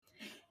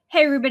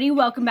Hey everybody,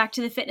 welcome back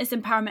to the Fitness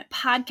Empowerment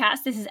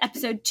Podcast. This is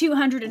episode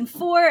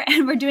 204,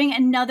 and we're doing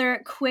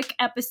another quick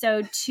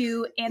episode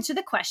to answer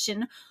the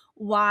question,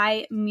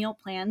 why meal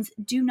plans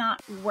do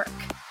not work.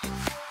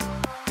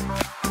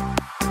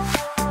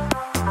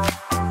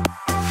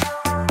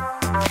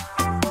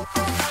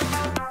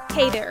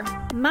 Hey there,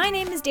 my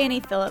name is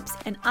Dani Phillips,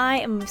 and I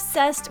am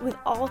obsessed with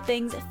all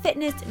things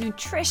fitness,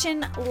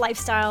 nutrition,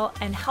 lifestyle,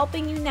 and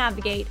helping you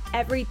navigate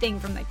everything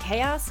from the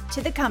chaos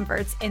to the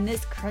comforts in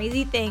this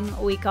crazy thing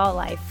we call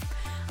life.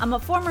 I'm a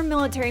former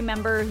military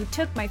member who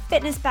took my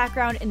fitness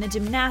background in the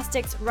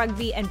gymnastics,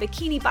 rugby, and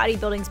bikini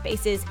bodybuilding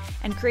spaces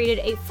and created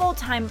a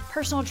full-time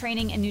personal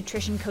training and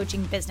nutrition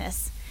coaching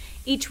business.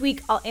 Each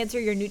week, I'll answer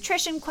your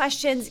nutrition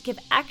questions, give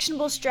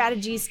actionable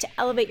strategies to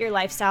elevate your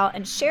lifestyle,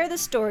 and share the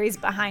stories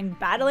behind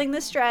battling the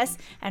stress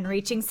and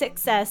reaching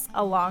success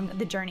along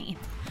the journey.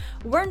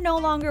 We're no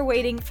longer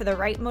waiting for the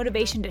right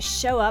motivation to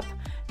show up,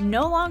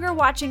 no longer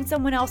watching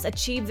someone else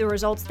achieve the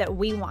results that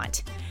we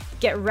want.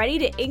 Get ready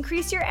to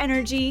increase your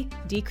energy,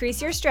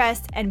 decrease your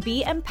stress, and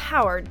be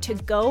empowered to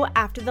go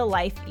after the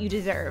life you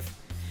deserve.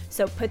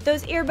 So put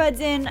those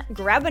earbuds in,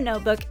 grab a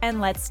notebook, and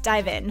let's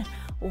dive in.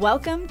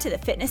 Welcome to the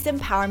Fitness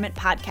Empowerment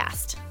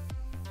Podcast.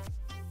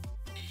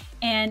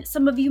 And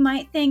some of you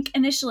might think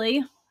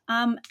initially,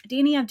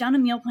 Dani, I've done a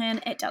meal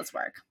plan, it does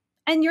work.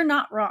 And you're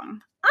not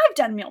wrong. I've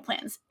done meal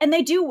plans and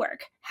they do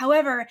work.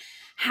 However,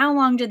 how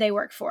long do they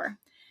work for?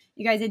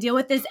 You guys, I deal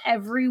with this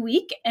every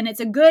week and it's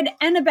a good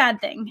and a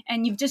bad thing.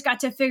 And you've just got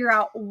to figure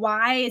out,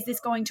 why is this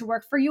going to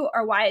work for you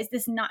or why is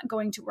this not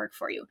going to work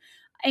for you?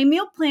 A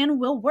meal plan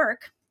will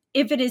work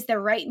if it is the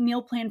right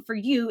meal plan for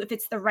you, if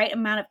it's the right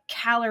amount of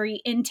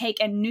calorie intake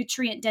and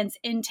nutrient dense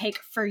intake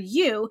for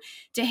you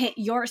to hit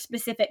your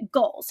specific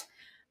goals.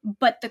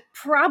 But the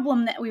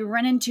problem that we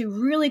run into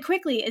really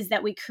quickly is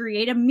that we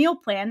create a meal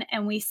plan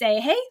and we say,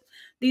 hey,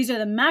 these are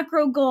the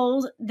macro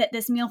goals that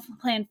this meal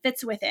plan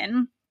fits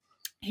within.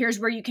 Here's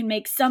where you can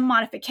make some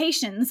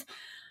modifications.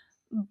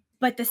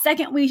 But the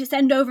second we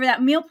send over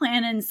that meal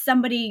plan and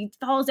somebody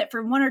follows it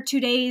for 1 or 2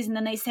 days and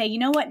then they say, you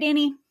know what,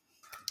 Dani,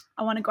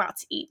 I want to go out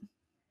to eat.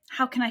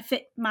 How can I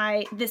fit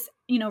this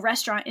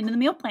restaurant into the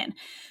meal plan?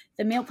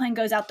 The meal plan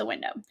goes out the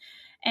window.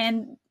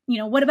 And,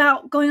 what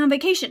about going on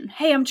vacation?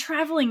 Hey, I'm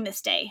traveling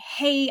this day.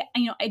 Hey,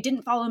 I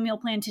didn't follow a meal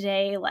plan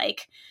today.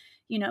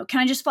 Can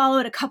I just follow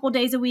it a couple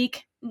days a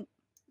week?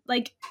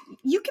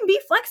 You can be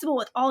flexible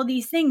with all of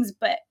these things,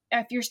 but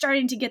if you're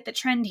starting to get the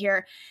trend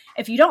here,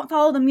 if you don't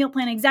follow the meal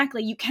plan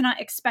exactly, you cannot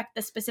expect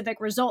the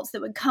specific results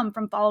that would come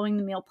from following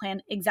the meal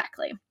plan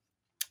exactly.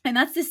 And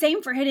that's the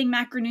same for hitting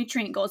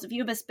macronutrient goals. If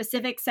you have a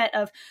specific set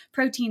of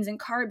proteins and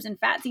carbs and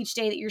fats each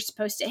day that you're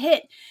supposed to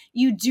hit,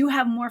 you do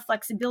have more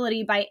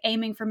flexibility by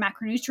aiming for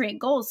macronutrient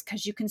goals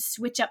because you can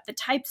switch up the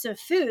types of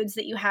foods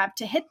that you have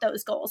to hit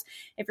those goals.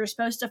 If you're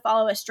supposed to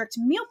follow a strict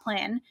meal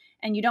plan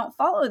and you don't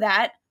follow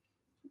that,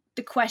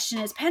 the question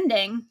is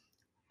pending.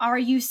 Are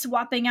you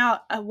swapping out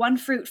one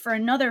fruit for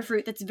another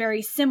fruit that's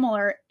very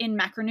similar in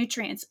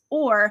macronutrients?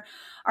 Or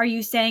are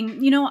you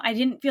saying, I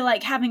didn't feel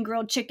like having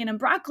grilled chicken and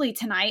broccoli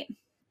tonight,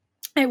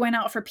 I went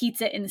out for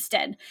pizza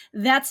instead.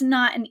 That's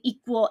not an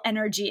equal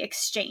energy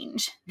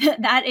exchange.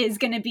 That is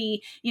going to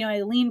be,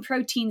 a lean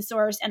protein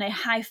source and a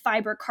high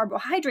fiber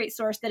carbohydrate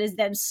source that is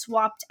then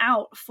swapped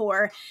out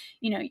for,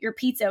 your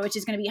pizza, which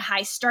is going to be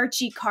high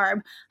starchy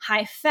carb,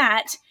 high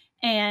fat,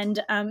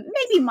 and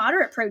maybe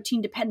moderate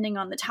protein depending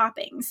on the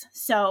toppings.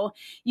 So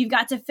you've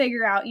got to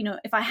figure out,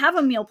 if I have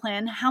a meal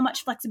plan, how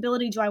much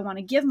flexibility do I want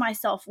to give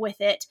myself with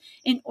it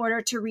in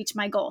order to reach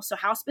my goal? So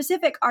how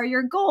specific are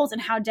your goals and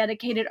how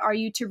dedicated are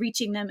you to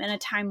reaching them in a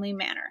timely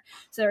manner?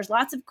 So there's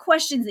lots of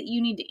questions that you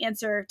need to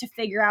answer to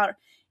figure out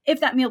if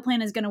that meal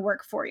plan is going to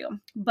work for you.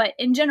 But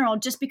in general,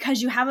 just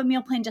because you have a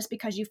meal plan, just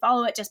because you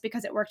follow it, just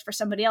because it worked for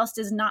somebody else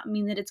does not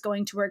mean that it's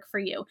going to work for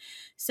you.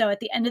 So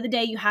at the end of the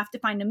day, you have to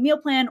find a meal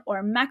plan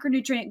or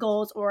macronutrient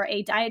goals or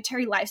a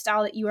dietary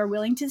lifestyle that you are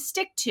willing to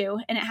stick to,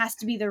 and it has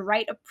to be the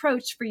right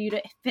approach for you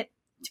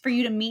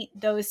to meet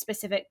those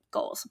specific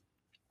goals.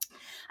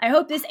 I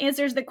hope this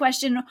answers the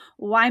question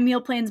why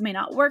meal plans may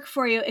not work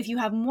for you. If you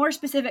have more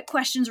specific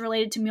questions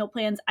related to meal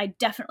plans, I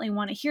definitely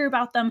want to hear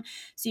about them.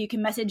 So you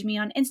can message me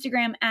on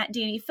Instagram at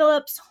Dani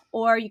Phillips,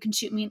 or you can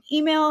shoot me an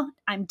email.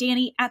 I'm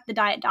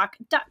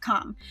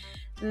Dani@thedietdoc.com.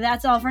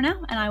 That's all for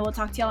now, and I will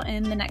talk to y'all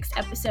in the next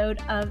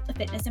episode of the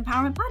Fitness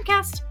Empowerment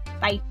Podcast.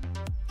 Bye.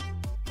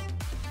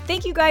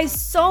 Thank you guys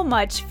so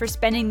much for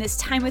spending this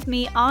time with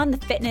me on the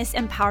Fitness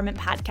Empowerment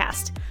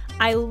Podcast.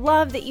 I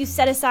love that you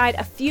set aside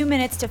a few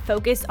minutes to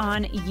focus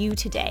on you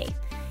today.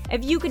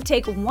 If you could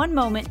take one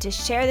moment to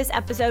share this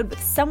episode with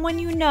someone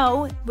you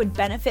know would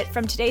benefit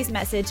from today's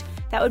message,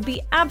 that would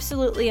be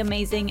absolutely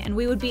amazing, and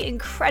we would be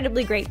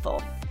incredibly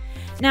grateful.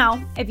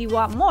 Now, if you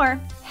want more,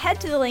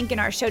 head to the link in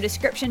our show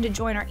description to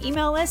join our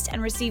email list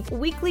and receive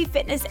weekly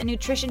fitness and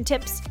nutrition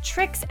tips,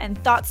 tricks, and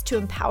thoughts to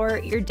empower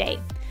your day.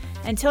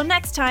 Until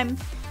next time,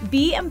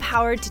 be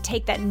empowered to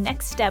take that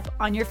next step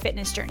on your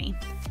fitness journey.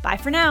 Bye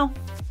for now.